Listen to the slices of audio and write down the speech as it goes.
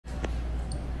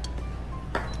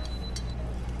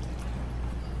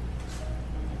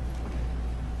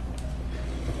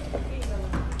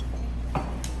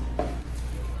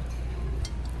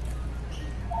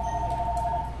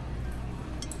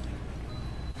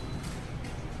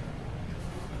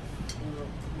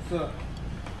What's up?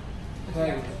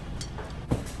 Hey.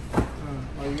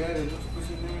 Oh, you got it. What's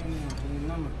your name now? And your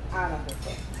number? I don't think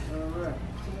so. Alright.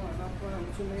 Come on, not fun.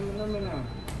 What's your name and number now?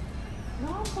 No,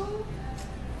 I'm cool.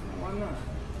 Why not?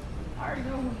 I already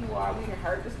know who you are. We done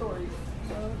heard the stories.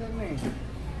 So what that mean?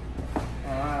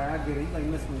 Alright, I get it. You like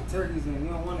messing with turkeys and you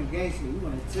don't want to gangster. You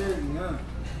want a turkey, huh?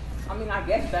 I mean, I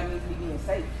guess that means me being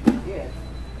safe. Yeah.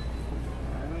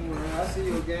 Alright, don't worry. I'll see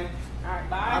you again. Alright,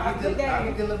 bye. Have a good day.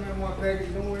 I'll be delivering more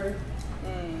packages. Don't worry.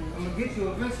 I'm going to get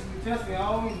you eventually. Trust me, I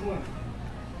always win.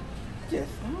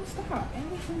 Just don't stop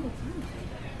every single time.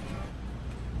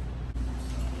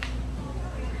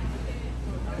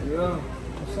 Yo,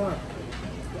 what's up?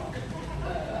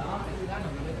 I don't think we got no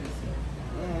business.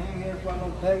 Man, I ain't here for no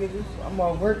packages. I'm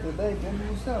off work today, baby.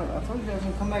 What's up? I told you I was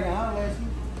going to come back and holler at you.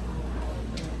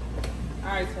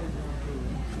 Alright, so.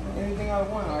 Anything I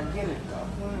want, I get it.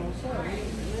 What's up?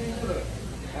 Look,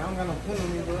 I don't got no pen on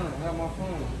me, but I have my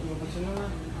phone. You want to put your number?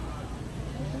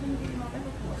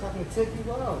 So I can take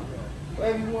you out.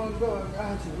 Wherever you want to go, I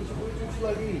got you. What you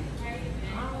like to eat?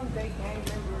 I don't think gang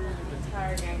members,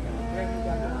 retired gang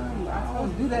members, I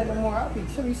don't do that no more. I'll be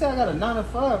chilling. You said I got a 9 to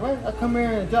 5, right? I come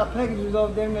here and drop packages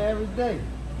off damn near every day.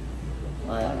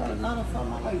 Like, I got a 9 to 5.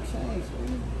 My life changed.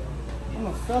 I'm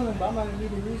a felon, but I might be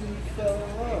the reason you fell in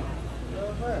love. You know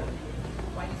what I'm saying?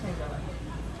 Why you change your life?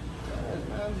 I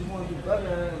just want to be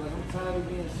better. Like, I'm tired of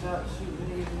being shot, shooting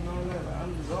niggas and all that. Like,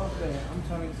 I'm just off that. I'm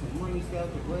trying to get some money, stay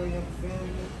out the way, have a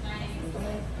family. You know what I'm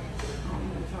saying?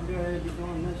 I'm trying to be out here be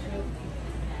doing that shit.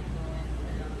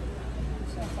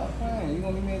 Stop playing. You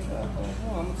gonna meet me at 12?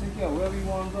 I'm gonna take you out wherever you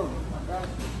want to go. I got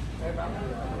you.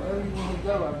 Wherever you want to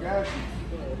go, I got you.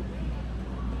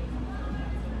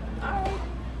 Alright.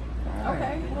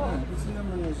 Okay. Well, put your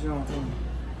number in this joint for me.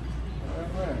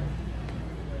 Alright.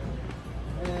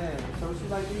 Yeah. So what you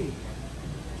like to eat?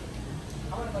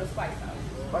 I want to go to Spice House.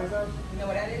 Spice House? You know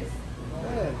what that is?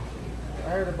 Yeah. I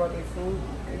heard about their food.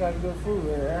 They got good food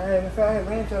there. In fact, I had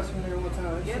lamb chops from there one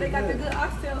time. Yeah, they got the good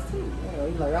oxtails too. Yeah,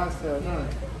 you like oxtails, huh?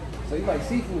 So you like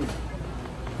seafood?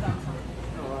 Sometimes.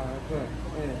 Oh, alright, good.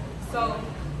 Yeah. So,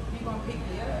 you gonna pick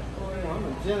me up? Or I'm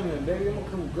a gentleman, baby. I'm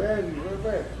gonna come grab you real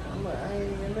back. I'm like, I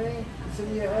ain't your man. Send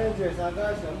me your address. I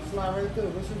got you. I'm gonna slide right through.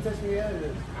 Make sure you text me your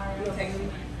address. Alright, text me.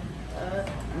 Alright,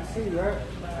 you see you, right?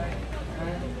 Bye.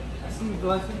 Alright. I see you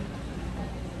blushing.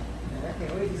 Man, I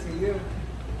can't wait to see you.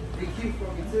 Be cute for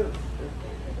me too.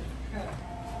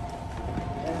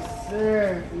 Yes,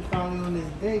 sir. We finally on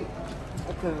this date.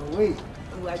 I couldn't wait.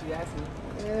 I'm glad you asked me.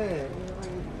 Yeah.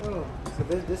 Oh. So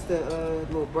this the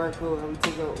little barcode how we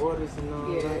take our orders and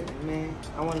all that. Man,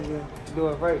 I wanted to do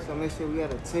it right, so make sure we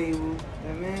got a table.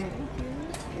 Yeah, man.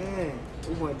 Yeah.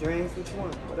 We want drinks. Which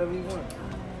one? Whatever you want.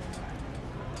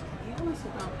 Yeah, I want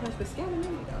some punch, but scan me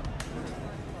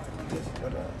though. Just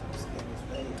put up. Scan this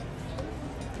page.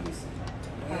 Let me see.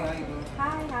 Hey, how you doing?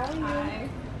 Hi, how are you? Hi.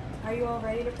 Are you all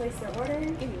ready to place your order?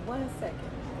 Give me 1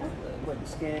 second. About to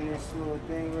scan this little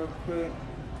thing real quick.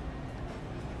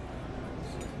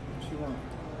 What you want?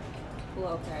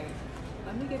 Well, okay.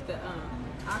 Let me get the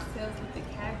oxtails with the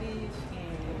cabbage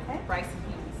and rice and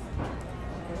peas.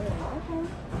 Okay.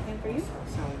 And for you?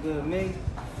 Sounds good, me.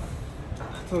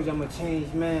 I told you I'm a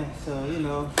changed man, so you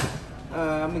know,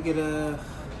 I'm gonna get a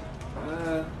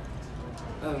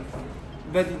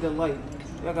veggie delight.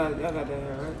 Y'all got that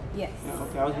here, right? Yes. Yeah,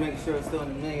 okay, I was making sure it's still in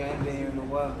the menu. I ain't been here in a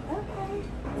while. Okay.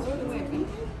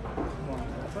 Come on,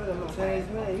 I told you I'm a changed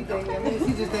man. You think? I mean,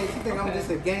 she think I'm just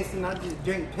a gangster and I just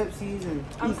drink Pepsis and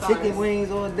eat chicken wings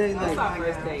all day. I'm Like,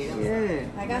 sorry, first date.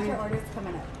 yeah. I got your orders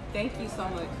coming up. Thank you so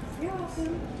much. You're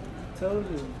welcome. Told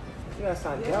you. You gotta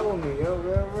stop down with me, yo.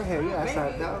 Real hair. You gotta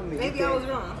stop down with me. Maybe I was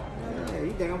wrong. Yeah,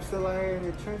 you think I'm still out here in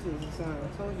the trenches or something?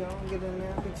 I told you I don't get in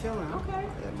there. I be chilling. Okay.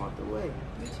 Yeah, I'm out the way.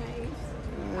 You changed.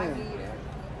 Yeah. I give you that.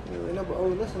 Yeah, no, but, oh,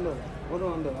 listen, look. Hold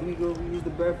on, though. Let me go use the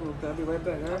bathroom. I'll be right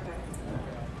back, all right?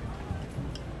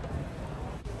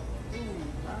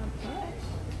 Okay.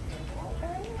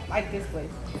 Okay. Like this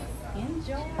place.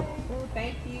 Enjoy. Oh,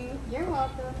 thank you. You're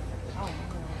welcome. Oh my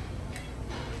God.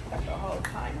 Got the whole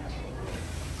pineapple.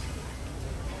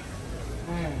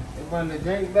 Man, they run the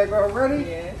drinks back already?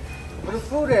 Yeah. Where the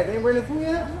food at? They ain't bring the food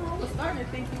yet? I was starting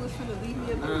to think you was trying to leave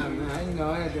me alone. Man, you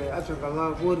know, I drank a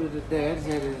lot of water today. I just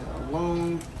had a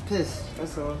long piss.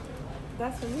 That's all.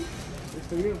 That's for me? It's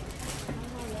for you. Oh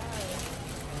my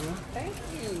God. Thank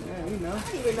you. Yeah, you know. I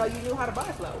didn't even know you knew how to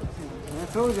buy clothes. I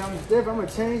told you I'm different. I'm a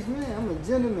changed man. I'm a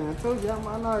gentleman. I told you I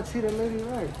know how to treat a lady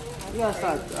right. You gotta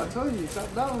stop. I told you,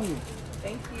 stop doubting me.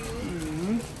 Thank you.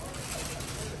 Mm-hmm.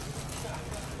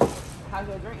 How's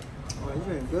your drink? Oh, it's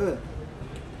been good.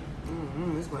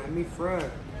 Mm-hmm. It's gonna have me fried.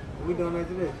 What we doing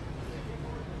after this?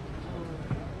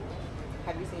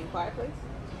 Have you seen Quiet Place?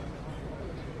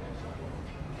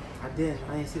 I did.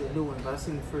 I ain't see the new one, but I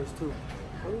seen the first two.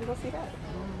 Oh, you go see that.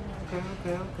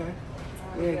 Okay.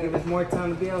 Yeah, give us more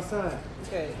time to be outside.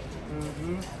 Okay.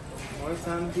 More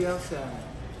time to be outside.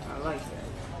 I like that.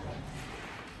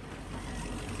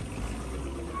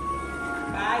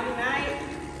 Bye, good night.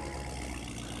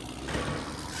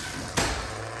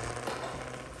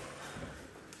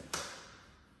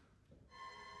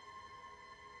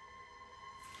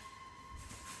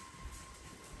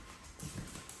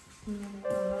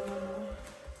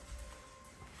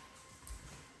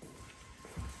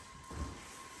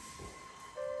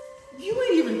 You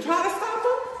ain't even try to stop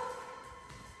him?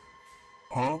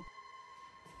 Huh?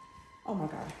 Oh my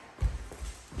God.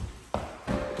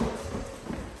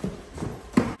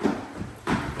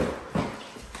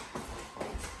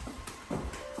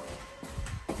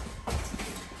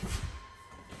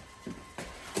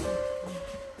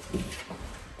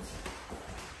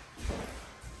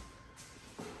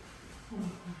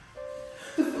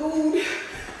 The food.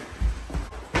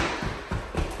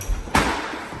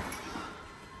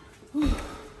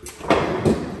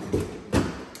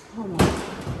 Hold on.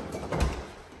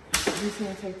 You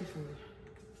can't take the food.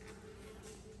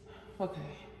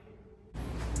 Okay.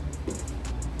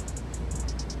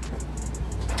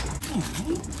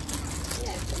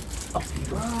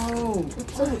 Bro,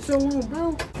 what's so long,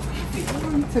 bro?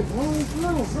 You took long,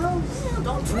 bro. Yeah,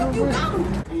 don't trip, you got him.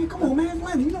 Hey, come on, man.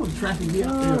 Atlanta, you know the traffic be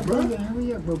out there, bro.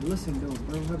 Hurry up, bro. Listen, though,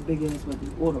 bro. Her big ass about to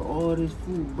order all this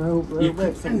food, bro. Yeah,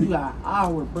 Rex, so you got an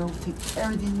hour, bro. Take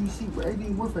everything you see, bro.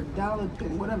 Everything worth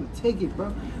 $1, whatever. Take it,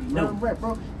 bro. Rep,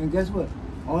 bro. And guess what?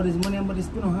 All this money I'm gonna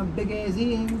spend on her big ass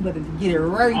eating, you better get it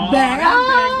right back. Hey,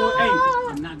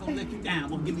 I'm not gonna let you down. I'm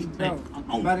gonna give you back.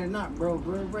 I'm on. Better not, bro.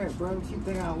 Bro. She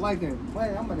think I like her.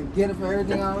 Wait, I'm gonna get it for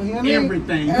everything out here.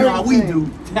 Everything. You know how we do.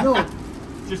 No.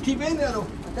 Just keep in there, though.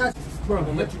 I got you. Bro, I'm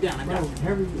gonna let you down. I got you.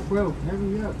 Hurry up, bro.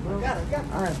 I got it.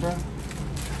 All right, bro.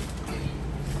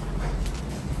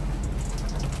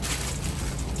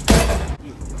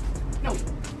 No.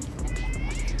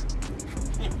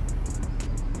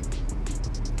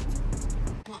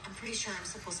 Well, I'm pretty sure I'm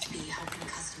supposed to be helping